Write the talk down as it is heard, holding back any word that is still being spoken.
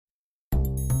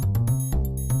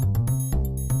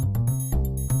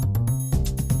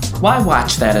Why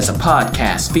Watch That is a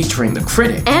podcast featuring the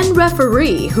critic and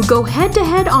referee who go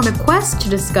head-to-head on a quest to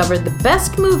discover the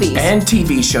best movies and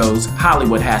TV shows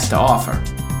Hollywood has to offer.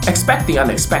 Expect the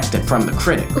unexpected from the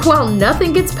critic. Well,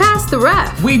 nothing gets past the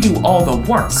ref. We do all the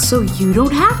work, so you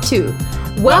don't have to.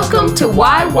 Welcome to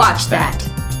Why Watch That.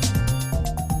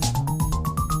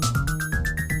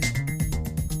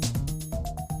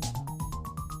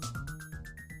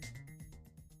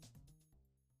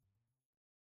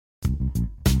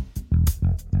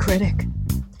 Critic.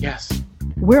 Yes.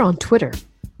 We're on Twitter.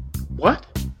 What?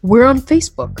 We're on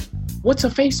Facebook. What's a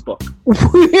Facebook?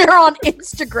 We're on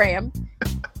Instagram.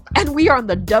 And we are on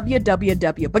the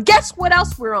www. But guess what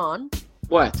else we're on?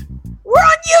 What? We're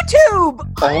on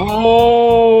YouTube!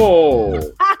 Oh!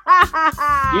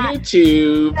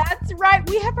 YouTube. That's right.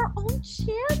 We have our own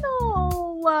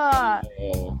channel.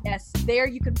 Yes, there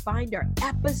you can find our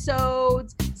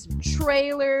episodes, some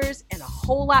trailers, and a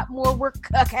whole lot more we're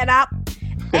cooking up.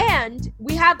 And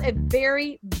we have a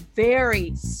very,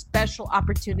 very special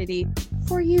opportunity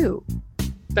for you.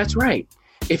 That's right.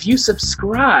 If you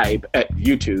subscribe at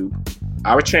YouTube,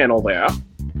 our channel there,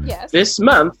 yes, this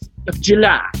month of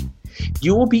July,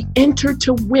 you will be entered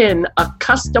to win a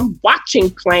custom watching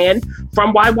plan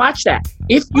from Why Watch That.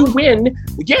 If you win,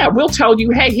 we'll tell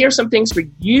you, hey, here's some things for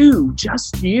you,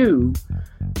 just you,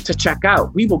 to check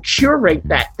out. We will curate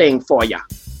that thing for you.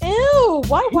 Ew,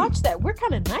 why watch that? We're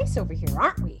kind of nice over here,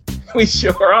 aren't we? We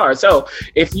sure are. So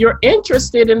if you're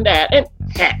interested in that, and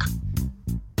heck,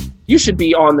 you should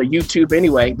be on the YouTube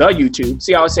anyway. The YouTube.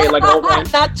 See how I say it like old man?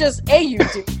 Not just a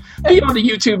YouTube. Be on the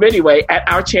YouTube anyway at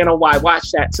our channel, Why Watch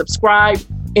That. Subscribe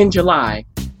in July,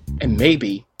 and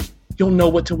maybe you'll know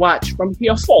what to watch from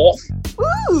here forth.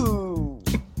 Ooh.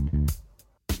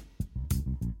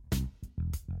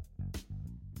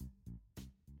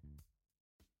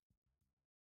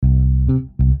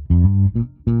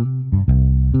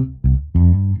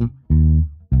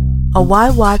 A Why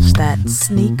Watch That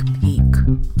sneak peek.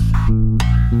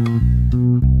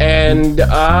 And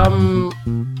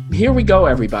here we go,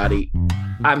 everybody.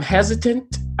 I'm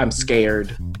hesitant. I'm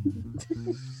scared.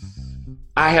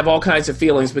 I have all kinds of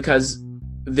feelings because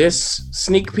this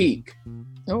sneak peek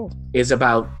is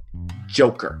about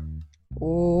Joker.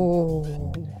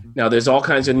 Oh. Now, there's all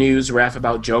kinds of news, Raph,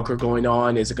 about Joker going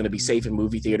on. Is it going to be safe in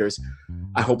movie theaters?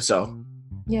 I hope so.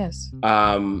 Yes.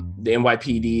 The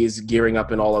NYPD is gearing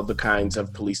up in all of the kinds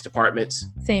of police departments.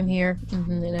 Same here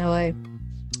in LA.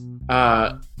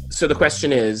 So the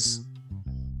question is,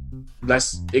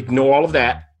 let's ignore all of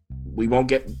that. We won't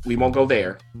go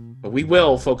there, but we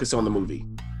will focus on the movie.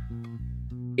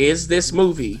 Is this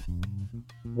movie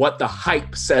what the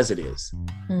hype says it is?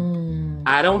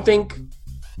 I don't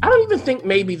even think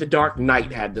maybe The Dark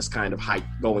Knight had this kind of hype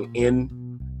going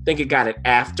in. I think it got it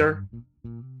after.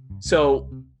 So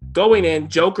going in,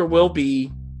 Joker will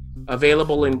be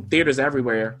available in theaters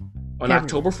everywhere on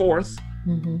October 4th.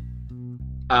 Mm-hmm.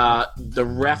 The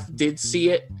ref did see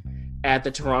it at the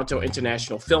Toronto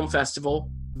International Film Festival.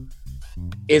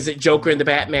 Is it Joker in the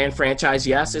Batman franchise?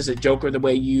 Yes. Is it Joker the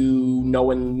way you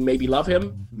know and maybe love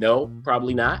him? No,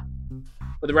 probably not.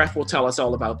 But the ref will tell us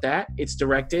all about that. It's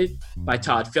directed by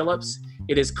Todd Phillips.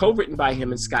 It is co-written by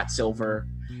him and Scott Silver.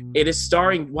 It is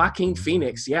starring Joaquin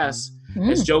Phoenix, yes,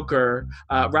 as Joker.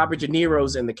 Robert De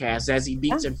Niro's in the cast, Zazie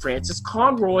Beetz and Francis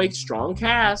Conroy. Strong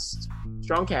cast.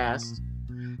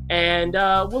 And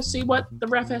we'll see what the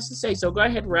ref has to say. So go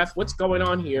ahead, ref. What's going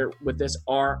on here with this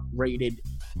R-rated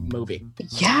movie?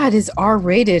 Yeah, it is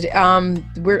R-rated.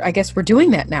 I guess we're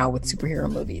doing that now with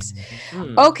superhero movies.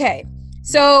 Okay.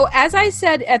 So as I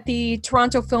said at the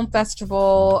Toronto Film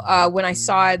Festival, when I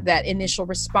saw that initial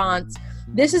response,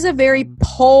 this is a very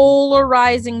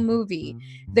polarizing movie.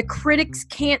 The critics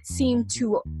can't seem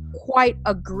to quite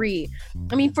agree.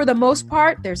 I mean, for the most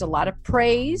part, there's a lot of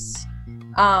praise,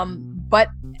 but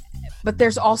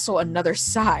there's also another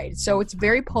side. So it's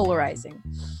very polarizing.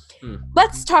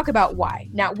 Let's talk about why.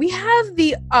 Now, we have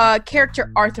the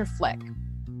character Arthur Fleck,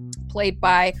 played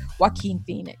by Joaquin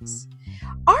Phoenix.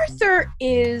 Arthur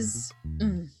is...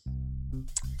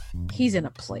 he's in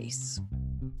a place.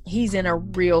 He's in a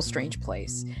real strange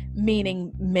place,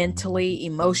 meaning mentally,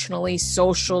 emotionally,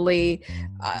 socially,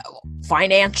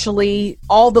 financially,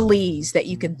 all the lees that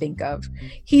you can think of.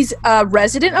 He's a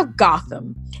resident of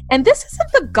Gotham. And this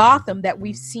isn't the Gotham that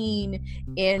we've seen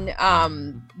in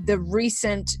the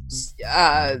recent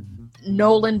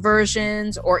Nolan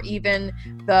versions, or even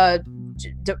the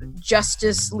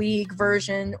Justice League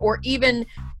version, or even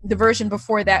the version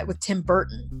before that with Tim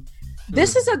Burton.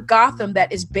 This is a Gotham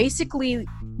that is basically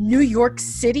New York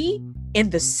City in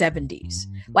the 70s.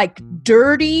 Like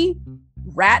dirty,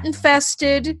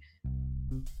 rat-infested,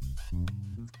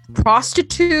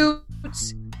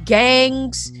 prostitutes,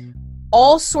 gangs,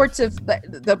 all sorts of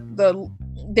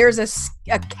there's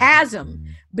a chasm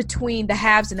between the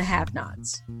haves and the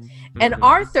have-nots. And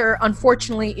Arthur,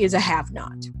 unfortunately, is a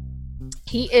have-not.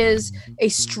 He is a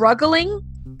struggling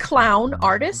clown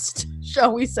artist,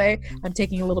 shall we say. I'm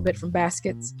taking a little bit from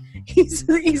Baskets. He's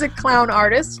a clown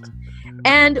artist.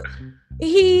 And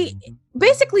he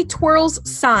basically twirls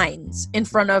signs in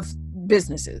front of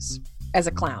businesses as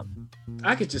a clown.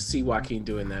 I could just see Joaquin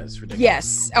doing that. It's ridiculous.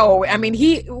 Yes. Oh, I mean,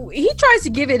 he tries to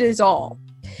give it his all.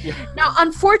 Yeah. Now,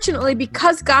 unfortunately,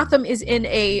 because Gotham is in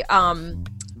a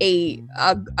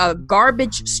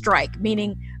garbage strike,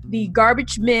 meaning the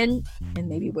garbage men and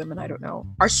maybe women, I don't know,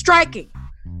 are striking.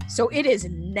 So it is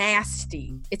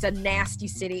nasty. It's a nasty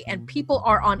city, and people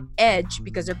are on edge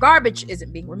because their garbage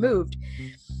isn't being removed.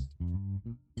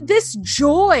 This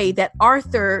joy that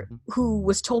Arthur, who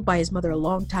was told by his mother a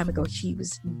long time ago he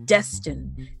was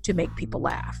destined to make people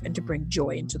laugh and to bring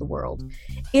joy into the world,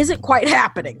 isn't quite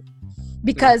happening.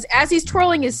 Because as he's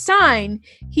twirling his sign,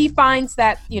 he finds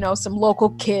that, some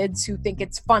local kids who think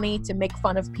it's funny to make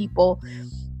fun of people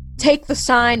take the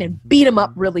sign and beat him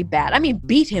up really bad. I mean,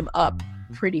 beat him up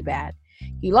pretty bad.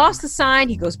 He lost the sign.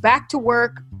 He goes back to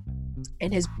work,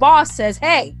 and his boss says,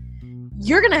 "Hey,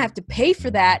 you're going to have to pay for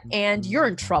that, and you're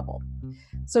in trouble."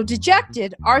 So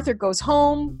dejected, Arthur goes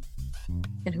home,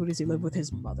 and who does he live with?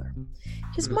 His mother.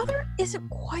 His mother isn't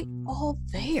quite all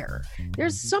there.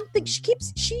 There's something,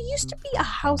 she used to be a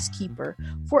housekeeper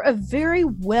for a very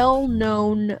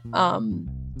well-known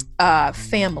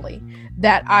family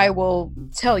that I will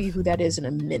tell you who that is in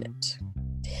a minute.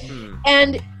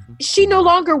 And she no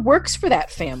longer works for that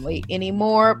family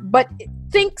anymore, but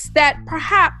thinks that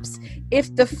perhaps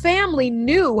if the family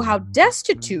knew how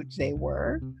destitute they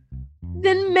were,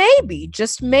 then maybe,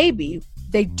 just maybe,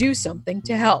 they'd do something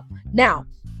to help. Now,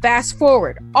 fast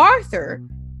forward, Arthur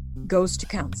goes to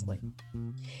counseling.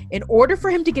 In order for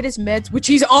him to get his meds, which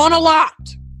he's on a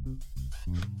lot,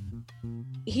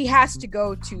 he has to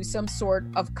go to some sort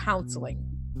of counseling.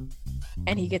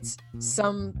 And he gets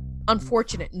some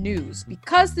unfortunate news.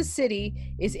 Because the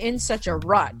city is in such a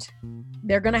rut,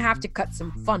 they're going to have to cut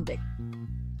some funding.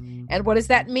 And what does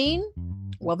that mean?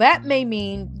 Well, that may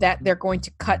mean that they're going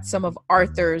to cut some of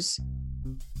Arthur's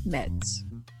meds.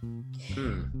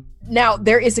 Now,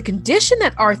 there is a condition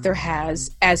that Arthur has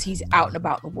as he's out and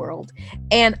about in the world.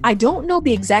 And I don't know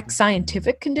the exact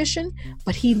scientific condition,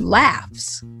 but he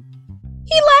laughs.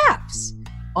 He laughs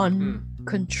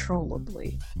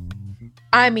uncontrollably.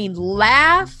 I mean,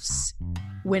 laughs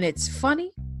when it's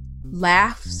funny,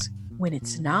 laughs when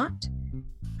it's not,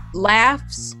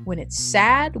 laughs when it's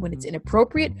sad, when it's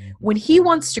inappropriate. When he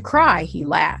wants to cry, he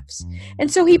laughs.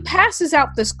 And so he passes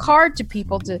out this card to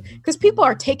people because people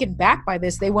are taken back by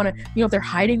this. They want to, they're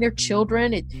hiding their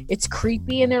children. It's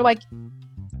creepy. And they're like,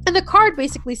 and the card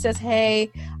basically says,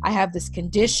 "Hey, I have this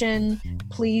condition.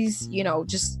 Please,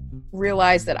 just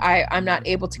realize that I'm not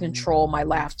able to control my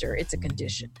laughter. It's a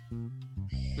condition."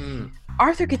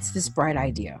 Arthur gets this bright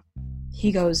idea.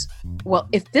 He goes, "Well,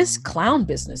 if this clown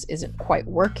business isn't quite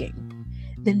working,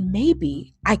 then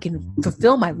maybe I can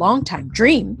fulfill my longtime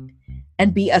dream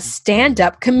and be a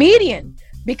stand-up comedian,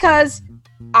 because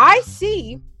I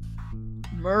see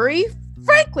Murray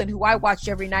Franklin, who I watch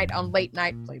every night on Late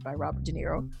Night, played by Robert De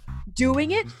Niro,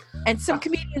 doing it, and some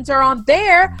comedians are on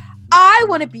there. I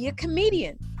want to be a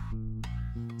comedian."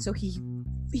 So he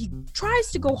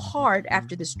tries to go hard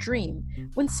after this dream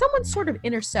when someone sort of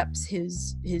intercepts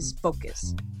his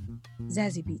focus.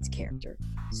 Zazie Beetz' character,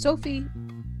 Sophie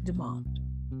Dumond.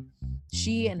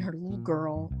 She and her little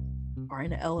girl are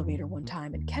in an elevator one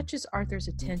time and catches Arthur's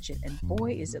attention, and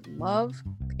boy, is it love,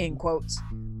 in quotes,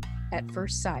 at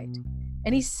first sight.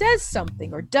 And he says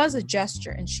something or does a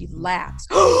gesture, and she laughs.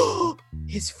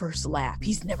 His first laugh.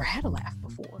 He's never had a laugh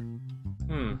before.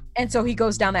 And so he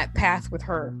goes down that path with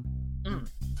her.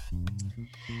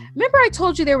 Remember I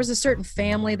told you there was a certain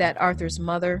family that Arthur's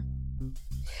mother?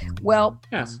 Well,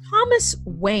 yes. Thomas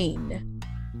Wayne,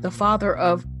 the father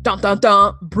of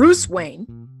Bruce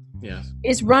Wayne, yes,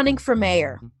 is running for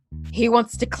mayor. He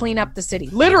wants to clean up the city,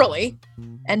 literally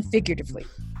and figuratively.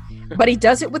 But he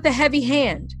does it with a heavy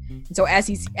hand. And so as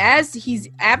he's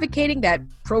advocating that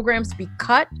programs be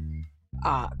cut,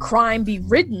 crime be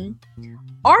ridden,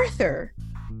 Arthur,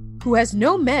 who has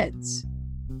no meds,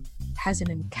 has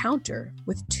an encounter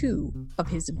with two of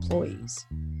his employees.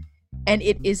 And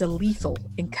it is a lethal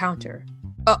encounter.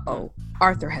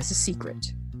 Arthur has a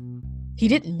secret. He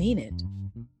didn't mean it,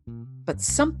 but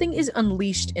something is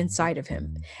unleashed inside of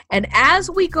him. And as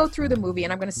we go through the movie,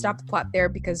 and I'm going to stop the plot there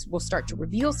because we'll start to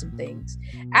reveal some things.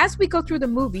 As we go through the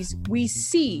movies, we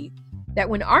see that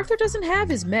when Arthur doesn't have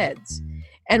his meds,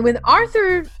 and when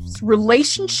Arthur's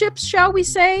relationships, shall we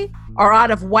say, are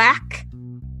out of whack,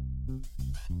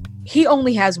 he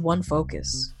only has one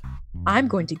focus. I'm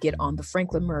going to get on the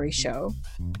Franklin Murray show.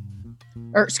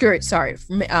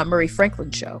 Murray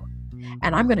Franklin show.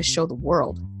 And I'm going to show the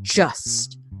world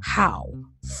just how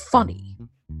funny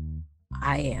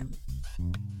I am.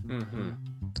 Mm-hmm.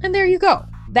 And there you go.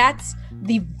 That's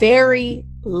the very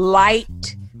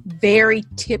light, very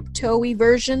tiptoey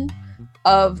version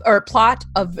plot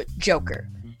of Joker.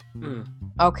 Mm.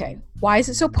 Okay. Why is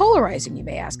it so polarizing, you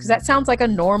may ask? Because that sounds like a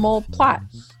normal plot.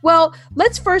 Well,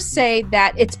 let's first say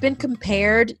that it's been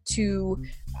compared to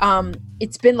or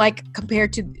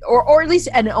at least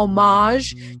an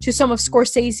homage to some of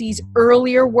Scorsese's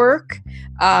earlier work,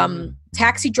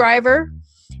 Taxi Driver,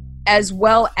 as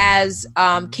well as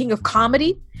King of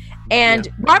Comedy. And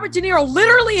Robert De Niro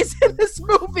literally is in this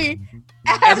movie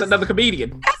as another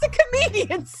comedian. As a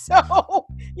comedian. So,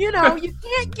 you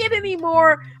can't get any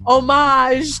more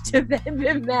homage to them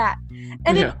than that.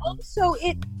 And they've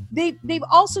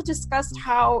also discussed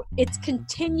how it's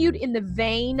continued in the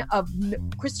vein of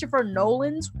Christopher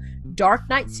Nolan's Dark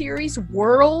Knight series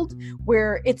World,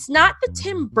 where it's not the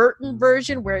Tim Burton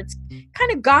version where it's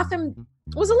kind of Gotham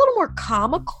was a little more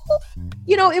comical.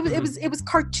 It was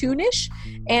cartoonish,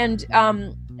 and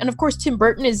of course Tim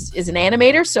Burton is an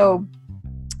animator, so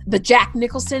the Jack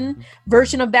Nicholson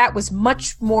version of that was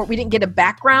much more, we didn't get a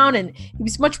background, and he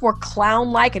was much more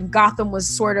clown-like, and Gotham was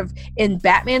sort of in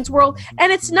Batman's world.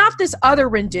 And it's not this other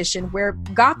rendition where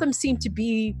Gotham seemed to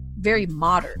be very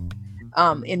modern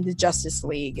in the Justice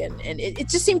League, and it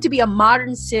just seemed to be a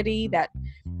modern city that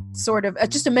sort of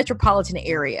just a metropolitan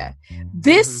area.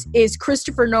 This is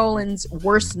Christopher Nolan's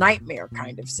worst nightmare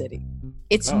kind of city.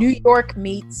 It's New York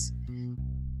meets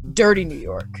dirty New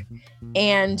York.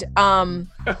 And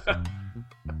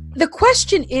the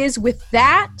question is, with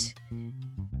that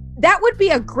would be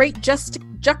a great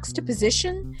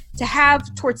juxtaposition to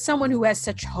have towards someone who has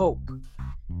such hope,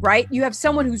 right? You have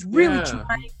someone who's really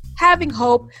trying, having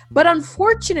hope, but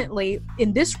unfortunately,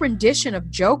 in this rendition of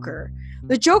Joker,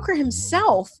 the Joker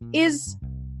himself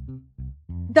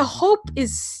the hope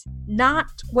is not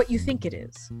what you think it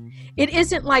is. It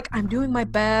isn't like, I'm doing my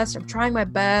best, I'm trying my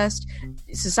best,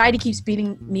 society keeps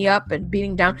beating me up and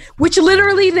beating down, which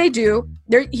literally they do.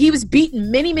 He was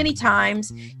beaten many, many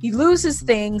times. He loses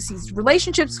things. His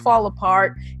relationships fall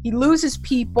apart. He loses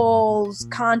people's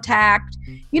contact,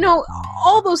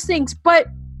 all those things. But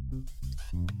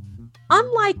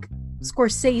unlike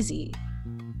Scorsese,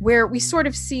 where we sort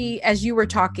of see, as you were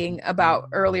talking about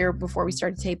earlier before we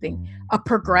started taping, a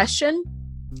progression,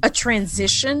 a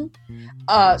transition,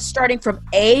 starting from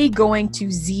A going to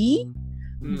Z.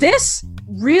 This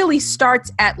really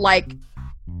starts at like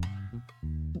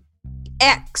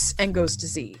X and goes to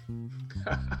Z.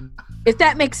 If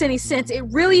that makes any sense.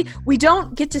 We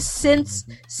don't get to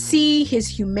see his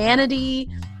humanity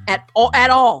at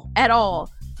all.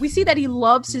 We see that he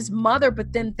loves his mother,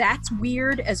 but then that's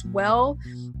weird as well.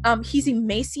 He's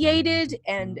emaciated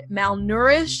and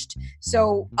malnourished.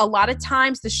 So a lot of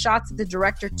times the shots that the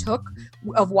director took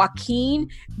of Joaquin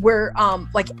were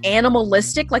like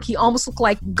animalistic, like he almost looked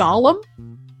like Gollum.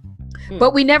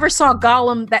 But we never saw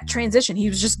Gollum, that transition. He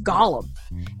was just Gollum.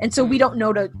 And so we don't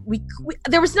know there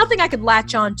was nothing I could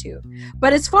latch onto.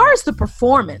 But as far as the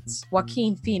performance,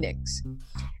 Joaquin Phoenix,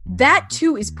 that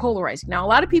too is polarizing. Now, a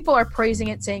lot of people are praising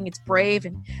it, saying it's brave.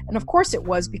 And of course it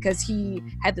was, because he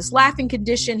had this laughing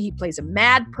condition. He plays a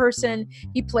mad person.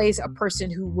 He plays a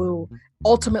person who will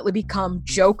ultimately become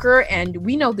Joker. And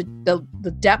we know the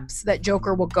depths that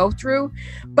Joker will go through.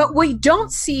 But I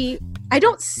don't see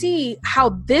how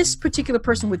this particular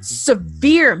person with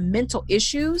severe mental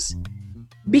issues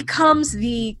becomes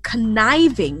the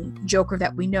conniving Joker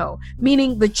that we know.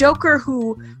 Meaning the Joker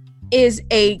who is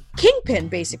a kingpin,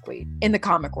 basically, in the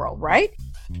comic world, right?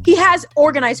 He has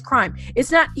organized crime.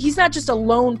 He's not just a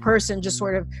lone person just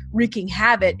sort of wreaking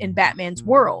havoc in Batman's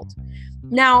world.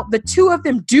 Now, the two of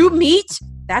them do meet.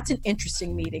 That's an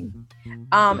interesting meeting.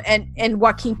 And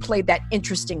Joaquin played that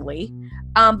interestingly.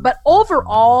 But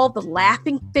overall, the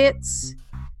laughing fits,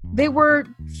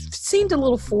 seemed a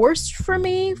little forced for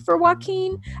me, for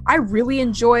Joaquin. I really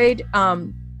enjoyed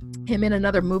him in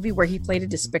another movie where he played a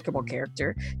despicable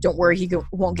character. Don't worry, he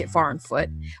won't get far on foot.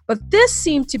 But this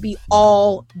seemed to be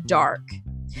all dark.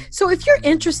 So if you're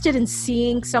interested in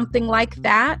seeing something like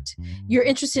that, you're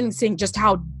interested in seeing just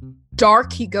how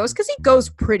dark he goes, because he goes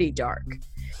pretty dark.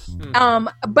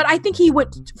 But I think he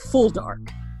went full dark.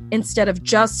 instead of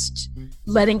just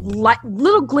letting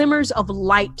little glimmers of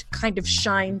light kind of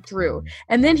shine through.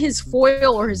 And then his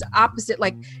foil, or his opposite,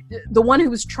 like the one who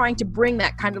was trying to bring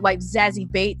that kind of like Zazie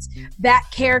Bates, that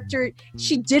character,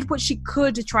 she did what she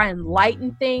could to try and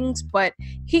lighten things, but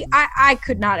I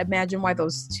could not imagine why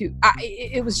those two,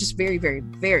 it was just very, very,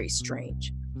 very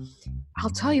strange. I'll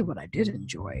tell you what I did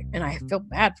enjoy, and I feel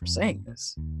bad for saying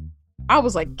this. I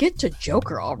was like, get to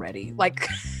Joker already. Like,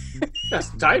 that's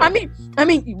the title. I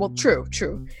mean, well, true.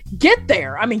 Get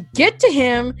there. I mean, get to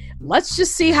him. Let's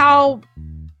just see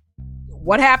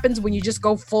what happens when you just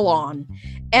go full on.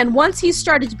 And once he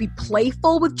started to be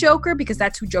playful with Joker, because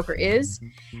that's who Joker is,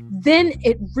 then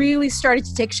it really started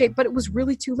to take shape, but it was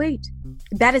really too late.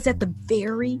 That is at the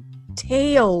very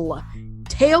tail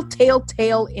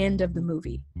end of the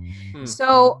movie.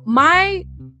 So my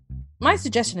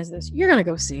suggestion is this: you're gonna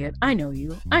go see it. I know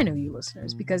you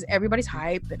listeners, because everybody's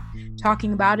hype and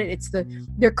talking about it.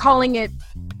 They're calling it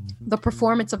the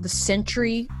performance of the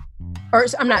century, or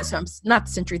not the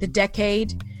century, the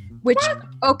decade. Which,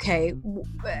 okay,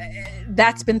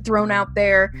 that's been thrown out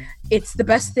there. It's the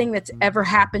best thing that's ever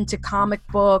happened to comic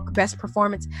book, best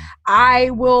performance. I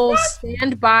will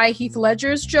stand by Heath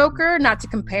Ledger's Joker, not to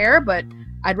compare, but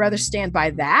I'd rather stand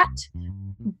by that.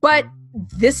 But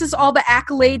this is all the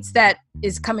accolades that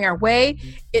is coming our way.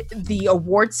 The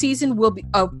award season will be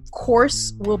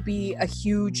a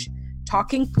huge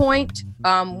talking point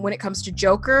when it comes to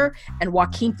Joker and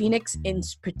Joaquin Phoenix in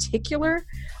particular.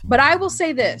 But I will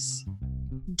say this: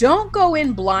 don't go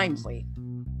in blindly.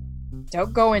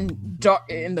 Don't go in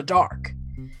the dark.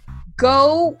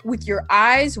 Go with your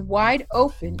eyes wide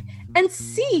open and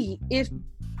see if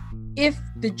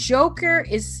Joker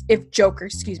is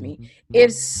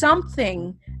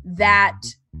something that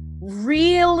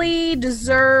really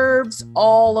deserves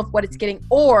all of what it's getting,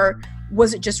 or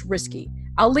was it just risky?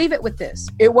 I'll leave it with this: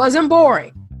 it wasn't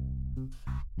boring,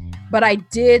 but I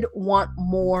did want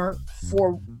more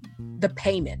for the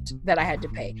payment that I had to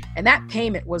pay, and that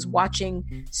payment was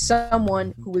watching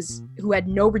someone who had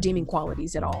no redeeming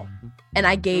qualities at all, and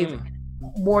I gave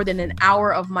more than an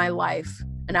hour of my life,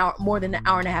 more than an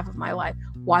hour and a half of my life,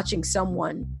 watching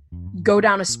someone go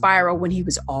down a spiral when he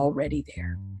was already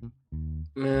there.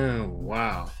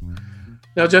 Wow.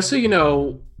 Now, just so you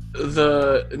know,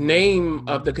 the name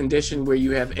of the condition where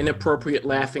you have inappropriate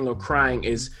laughing or crying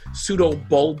is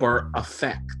pseudobulbar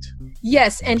affect.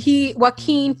 Yes, and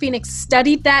Joaquin Phoenix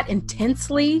studied that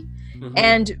intensely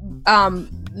and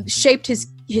shaped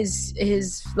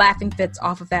his laughing fits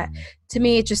off of that. To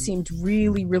me, it just seemed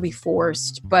really, really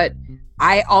forced, but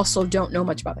I also don't know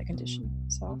much about that condition.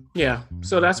 So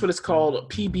that's what it's called,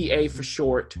 PBA for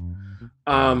short.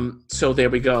 So there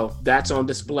we go. That's on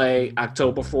display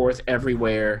October 4th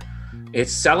everywhere.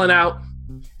 It's selling out,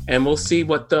 and we'll see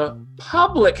what the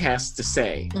public has to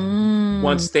say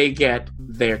once they get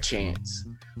their chance.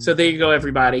 So there you go,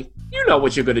 everybody. You know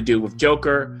what you're going to do with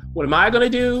Joker. What am I going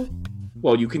to do?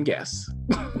 Well, you can guess.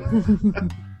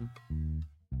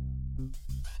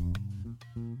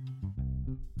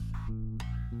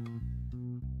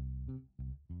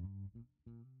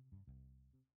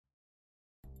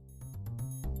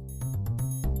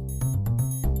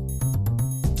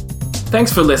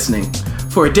 Thanks for listening.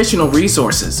 For additional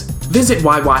resources, visit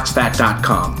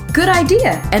whywatchthat.com. Good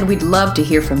idea, and we'd love to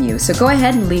hear from you. So go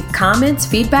ahead and leave comments,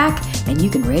 feedback, and you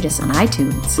can rate us on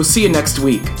iTunes. We'll see you next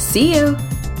week. See you.